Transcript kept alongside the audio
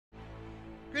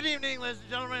Good evening, ladies and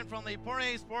gentlemen, from the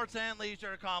Poirier Sports and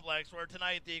Leisure Complex, where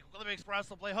tonight the Coquitlam Express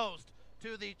will play host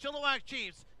to the Chilliwack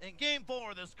Chiefs in Game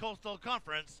 4 of this Coastal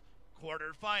Conference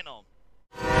quarterfinal.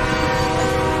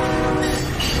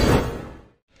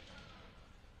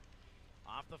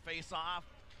 Off the face-off,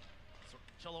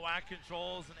 Chilliwack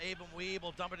controls, and Abram Weeb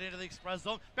will dump it into the Express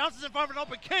zone. Bounces in front of an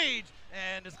open cage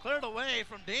and is cleared away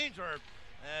from danger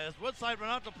as Woodside went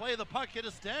out to play the puck, hit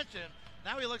a stanchion.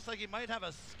 Now he looks like he might have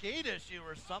a skate issue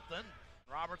or something.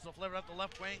 Roberts will flip it up the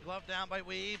left wing, glove down by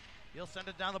Weeb. He'll send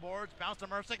it down the boards, bounce to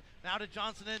Mercick, now to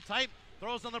Johnson in tight,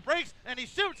 throws on the brakes, and he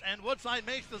shoots, and Woodside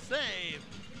makes the save.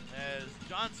 As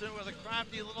Johnson with a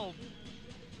crafty little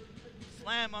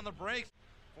slam on the brakes.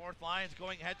 Fourth line's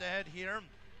going head-to-head here.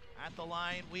 At the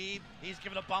line, Weeb, he's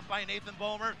given a bump by Nathan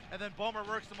Bomer, and then Bomer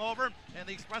works him over, and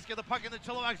the Express get the puck in the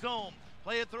Chilliwack zone.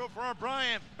 Play it through for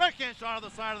O'Brien. Backhand shot on the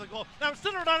side of the goal. Now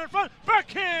centered on in front.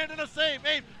 Backhand and a save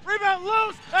made. Rebound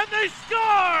loose, and they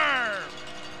score!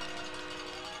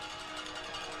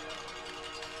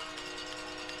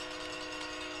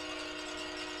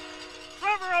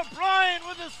 Trevor O'Brien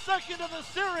with his second of the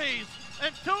series.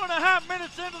 And 2.5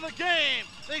 minutes into the game,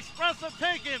 the Express have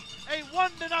taken a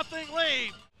 1-0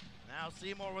 lead. Now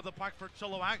Seymour with the puck for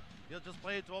Chilliwack. He'll just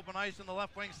play it to open ice on the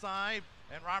left wing side,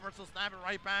 and Roberts will snap it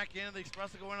right back in. The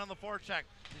Express will go in on the forecheck.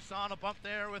 You saw on a bump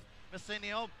there with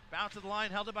Messinio. Bounce to the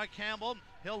line, held it by Campbell.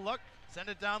 He'll look, send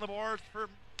it down the boards for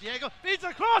Diego. Feeds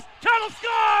across, Tattle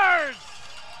scores!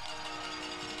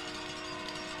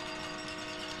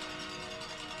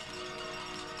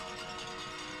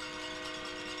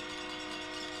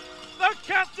 The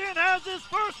captain has his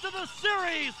first of the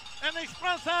series, and the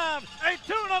Express have a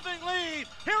 2-0 lead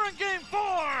here in Game 4.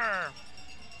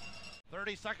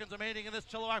 30 seconds remaining in this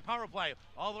Chilliwack power play.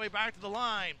 All the way back to the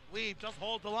line. Weeb just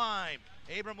holds the line.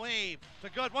 Abram Weeb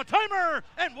to good one-timer,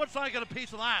 and Woodside got a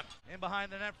piece of that. In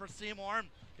behind the net for Seymour.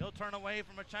 He'll turn away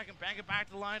from a check and bank it back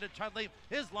to the line to Chudley.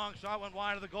 His long shot went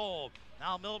wide of the goal.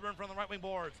 Now Milburn from the right wing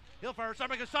boards. He'll fire a shot,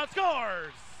 make a shot,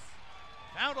 scores!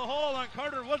 Found a hole on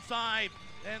Carter Woodside,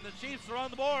 and the Chiefs are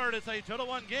on the board. It's a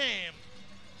 2-1 game.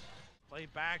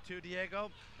 Played back to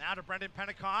Diego. Now to Brendan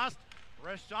Pentecost.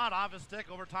 Wrist shot off his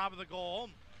stick over top of the goal.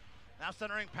 Now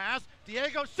centering pass.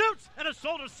 Diego shoots, and a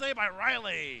shoulder save by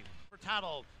Riley. For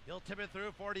Tattle, he'll tip it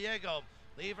through for Diego.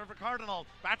 Leave it for Cardinal.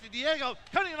 Back to Diego.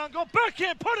 Cutting it on goal.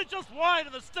 Backhand. Put it just wide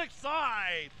of the stick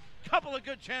side. Couple of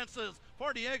good chances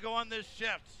for Diego on this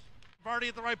shift. Vardy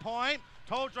at the right point.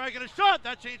 Toe dragging a shot.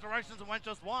 That changed directions and went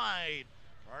just wide.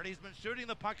 Vardy's been shooting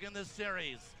the puck in this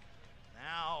series.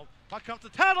 Now, puck comes to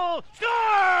Tattle. Score!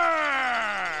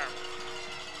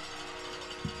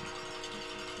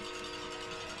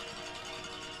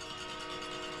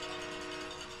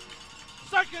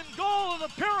 Second goal of the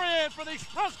period for the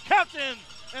Express captain,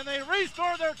 and they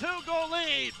restore their 2-goal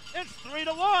lead. It's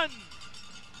 3-1.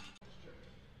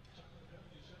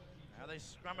 Now they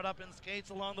scrum it up in skates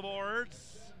along the boards.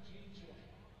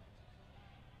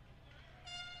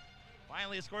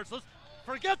 Finally he scores.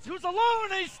 Forgets who's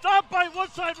alone. He's stopped by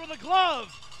Woodside with a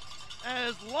glove.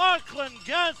 As Lachlan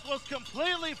Guest was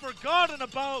completely forgotten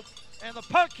about, and the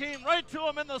puck came right to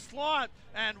him in the slot,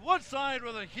 and Woodside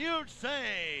with a huge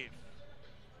save.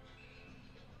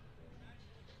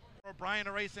 O'Brien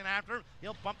racing after.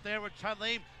 He'll bump there with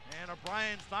Chudley, and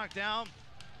O'Brien's knocked down.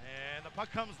 And the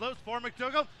puck comes loose for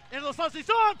McDougall. Into the slot. He's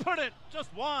on, put it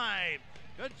just wide.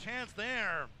 Good chance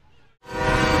there.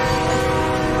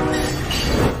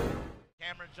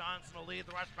 Cameron Johnson will lead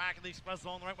the rush back in the Express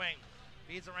zone, right wing.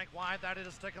 Feeds the rank wide, that is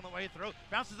a stick on the way through.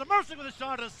 Bounces to Mercick with a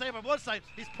shot and a save by Woodside.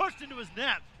 He's pushed into his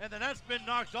net, and the net's been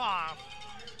knocked off.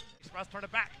 Express turn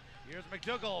it back. Here's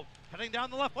McDougall heading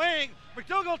down the left wing.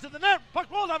 McDougall to the net. Puck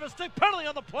rolled off his stick, penalty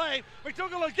on the play.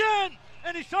 McDougall again,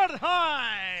 and he shot it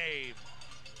high.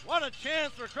 What a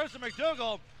chance for Christian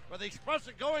McDougall, where the Express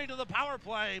are going to the power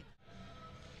play.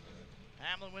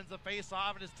 Hamlin wins the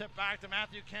face-off and is tipped back to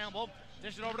Matthew Campbell.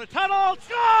 Dish it over to Tattle.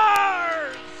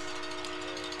 Scores!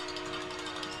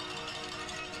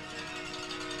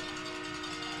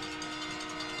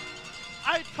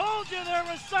 I told you there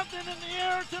was something in the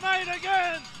air tonight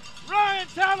again. Ryan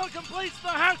Tattle completes the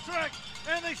hat trick,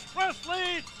 and the Express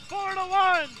lead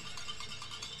 4-1.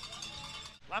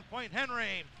 Left point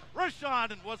Henry. Wrist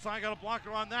shot, and Woodside got a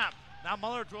blocker on that. Now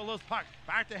Muller to a loose puck.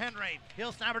 Back to Henry.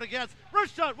 He'll snap it against.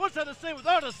 Wrist shot. Woodside to save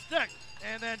without a stick.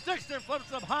 And then Dixon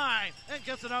flips up high and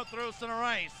gets it out through center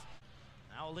ice.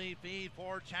 Now a lead feed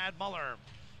for Chad Muller.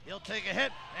 He'll take a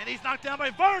hit, and he's knocked down by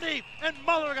Vardy. And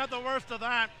Muller got the worst of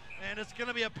that. And it's going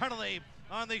to be a penalty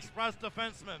on the Express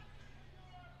defenseman.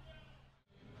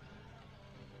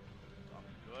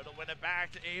 Good to win it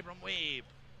back to Abram Weeb.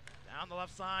 Down the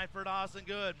left side for Dawson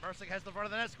Good. Mercick has the front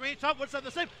of the net. Screen shot. Woodside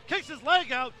the save. Kicks his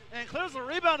leg out and clears the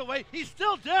rebound away. He's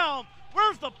still down.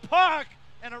 Where's the puck?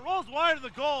 And it rolls wide of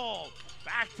the goal.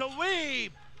 Back to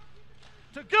Weeb.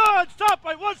 To Good. Stopped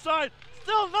by Woodside.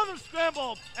 Still another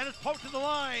scramble. And it's poked to the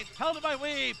line. Held it by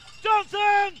Weeb.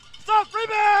 Johnson. Stop.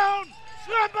 Rebound.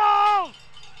 Scramble.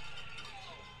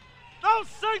 No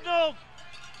signal.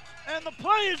 And the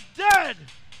play is dead.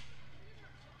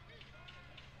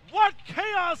 What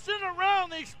chaos in and around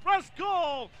the Express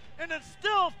goal, and it's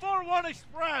still 4-1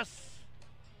 Express.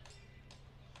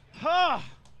 That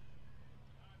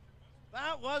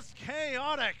was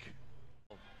chaotic.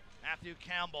 Matthew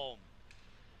Campbell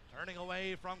turning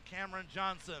away from Cameron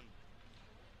Johnson.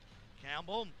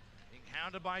 Campbell being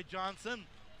hounded by Johnson.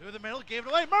 Through the middle, gave it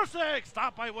away. Mercick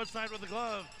stopped by Woodside with the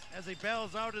glove as he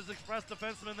bails out his Express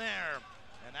defenseman there.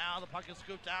 And now the puck is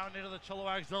scooped down into the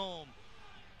Chilliwack zone.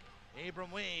 Abram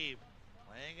Weeb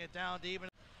laying it down deep.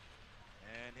 And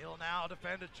he'll now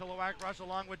defend a Chilliwack rush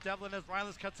along with Devlin as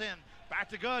Rylands cuts in. Back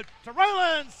to Good to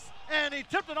Rylands. And he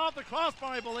tipped it off the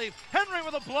crossbar, I believe. Henry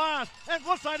with a blast. And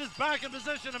Woodside is back in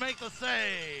position to make the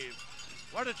save.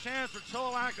 What a chance for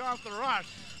Chilliwack off the rush.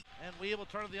 And Weeb will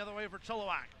turn it the other way for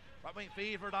Chilliwack. Right wing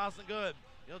feed for Dawson Good.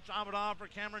 He'll chop it off for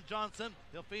Cameron Johnson.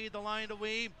 He'll feed the line to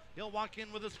Weeb. He'll walk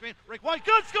in with a screen. Rick White,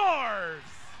 Good scores!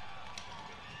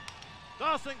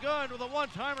 Dawson Good with a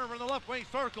one-timer from the left wing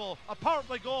circle. A power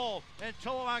play goal. And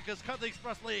Chilliwack has cut the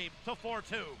Express lead to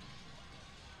 4-2.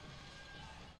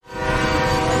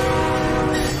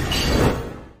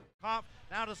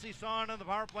 Now to Cison, and the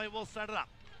power play will set it up.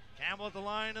 Campbell at the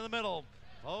line in the middle.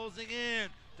 Closing in.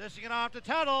 Dishing it off to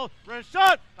Tattle. Wrist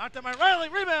shot. Knocked down by Riley.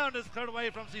 Rebound is cleared away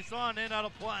from Cison and out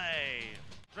of play.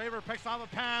 Draper picks off a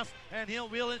pass, and he'll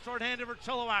wheel in shorthanded for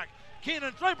Chilliwack.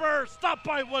 Keenan Draper stopped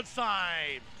by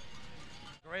Woodside.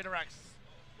 Greater X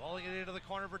rolling it into the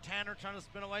corner for Tanner, trying to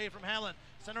spin away from Hanlon.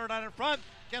 Center it out in front.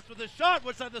 Gets with the shot.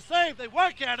 Woodside the save. They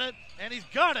whack at it, and he's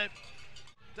got it.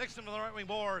 Dixon to the right wing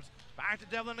boards. Back to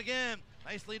Devlin again.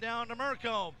 Nicely down to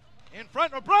Mirko. In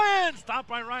front, O'Brien. Stopped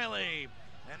by Riley.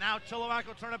 And now Chilliwack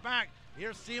will turn it back.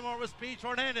 Here's Seymour with speed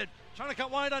short-handed. Trying to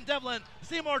cut wide on Devlin.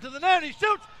 Seymour to the net. He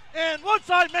shoots. And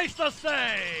Woodside makes the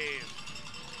save.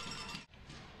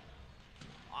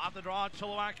 Off the draw,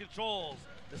 Chilliwack controls.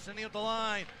 Descending up the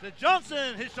line to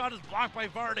Johnson. His shot is blocked by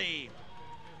Vardy.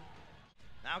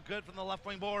 Now Good from the left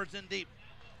wing boards in deep.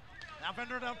 Now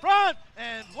Fender down front.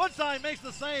 And Woodside makes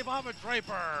the save off of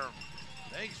Draper.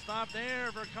 Big stop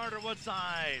there for Carter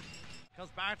Woodside. Comes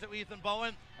back to Ethan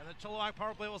Bowen, and the Chilliwack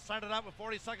power play will sign it up with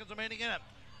 40 seconds remaining in it.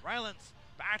 Rylands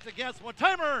back to Getz, one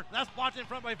timer. That's blocked in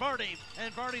front by Vardy,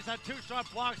 and Vardy's had two shot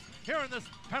blocks here in this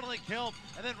penalty kill,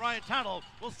 and then Ryan Tattle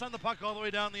will send the puck all the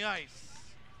way down the ice.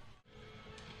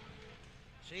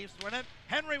 Chiefs win it.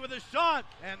 Henry with a shot,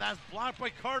 and that's blocked by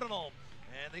Cardinal.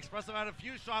 And the Express have had a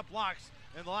few shot blocks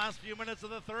in the last few minutes of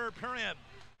the third period.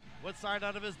 Woodside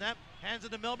out of his net, hands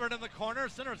it to Milburn in the corner,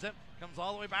 centers it, comes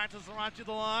all the way back to Sriracha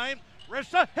the line.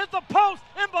 Risha hit the post,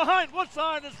 in behind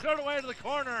Woodside, is cleared away to the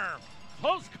corner.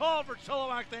 Close call for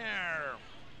Chilliwack there.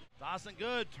 Dawson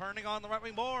Good turning on the right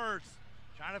wing boards,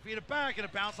 trying to feed it back, and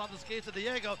it bounced off the skates of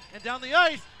Diego, and down the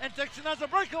ice, and Dixon has a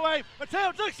breakaway.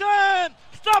 Mateo Dixon,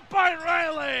 stopped by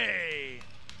Riley.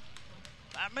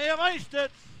 That may have iced it.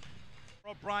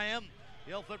 O'Brien,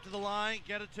 he'll flip to the line,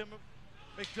 get it to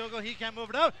McDougall, he can't move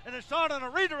it out, and a shot on a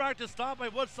redirect is stopped by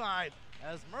Woodside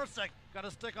as Mercick got a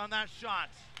stick on that shot.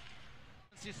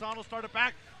 Cison will start it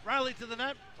back. Riley to the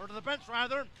net, or to the bench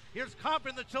rather. Here's Kopp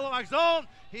in the Chilliwack zone.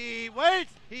 He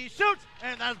waits, he shoots,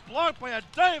 and that's blocked by a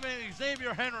diving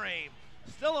Xavier Henry.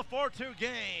 Still a 4-2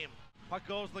 game. Puck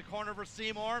goes to the corner for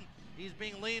Seymour. He's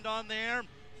being leaned on there.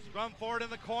 Scrum forward in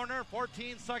the corner,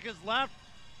 14 seconds left.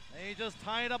 They just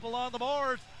tie it up along the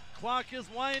boards. Clock is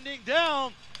winding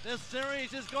down. This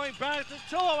series is going back to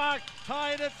Chilliwack,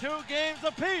 tied at 2 games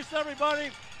apiece, everybody.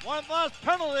 One last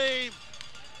penalty.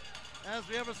 As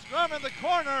we have a scrum in the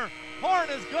corner. Horn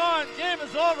is gone, game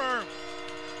is over.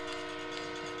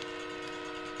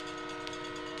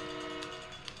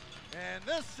 And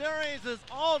this series is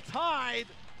all tied,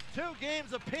 2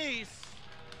 games apiece.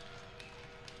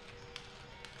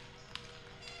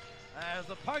 As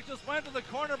the puck just went to the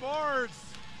corner boards,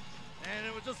 and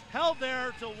it was just held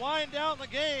there to wind down the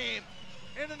game.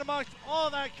 In and amongst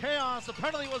all that chaos, a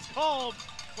penalty was called,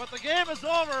 but the game is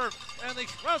over, and the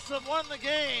Express have won the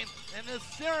game, and this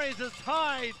series is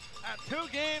tied at 2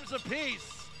 games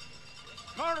apiece.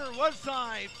 Carter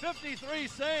Woodside, 53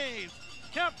 saves.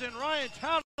 Captain Ryan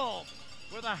Tattle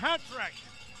with a hat trick.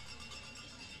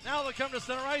 Now they come to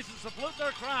center ice and salute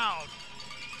their crowd.